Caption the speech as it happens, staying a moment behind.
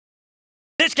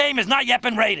This game has not yet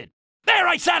been rated. There,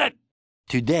 I said it!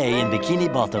 Today in Bikini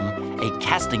Bottom, a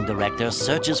casting director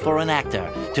searches for an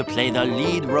actor to play the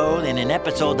lead role in an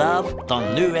episode of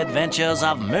The New Adventures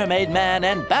of Mermaid Man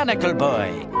and Barnacle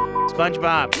Boy.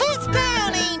 SpongeBob. This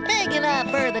town ain't big enough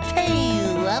for the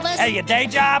two of us. Hey, your day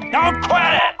job? Don't quit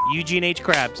it! Eugene H.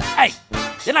 Krabs. Hey,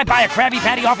 didn't I buy a Krabby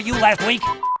Patty off of you last week?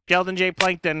 Sheldon J.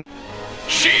 Plankton.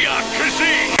 Shia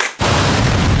Kazee!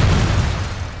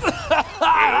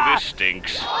 This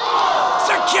stinks.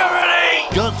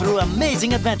 Security! Go through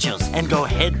amazing adventures and go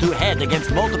head-to-head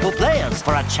against multiple players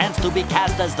for a chance to be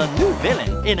cast as the new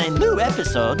villain in a new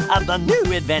episode of The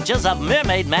New Adventures of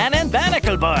Mermaid Man and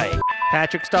Barnacle Boy.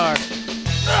 Patrick Star.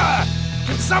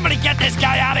 Can somebody get this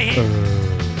guy out of here?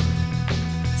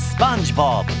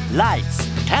 SpongeBob, Lights,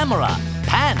 Camera,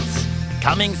 Pants.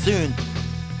 Coming soon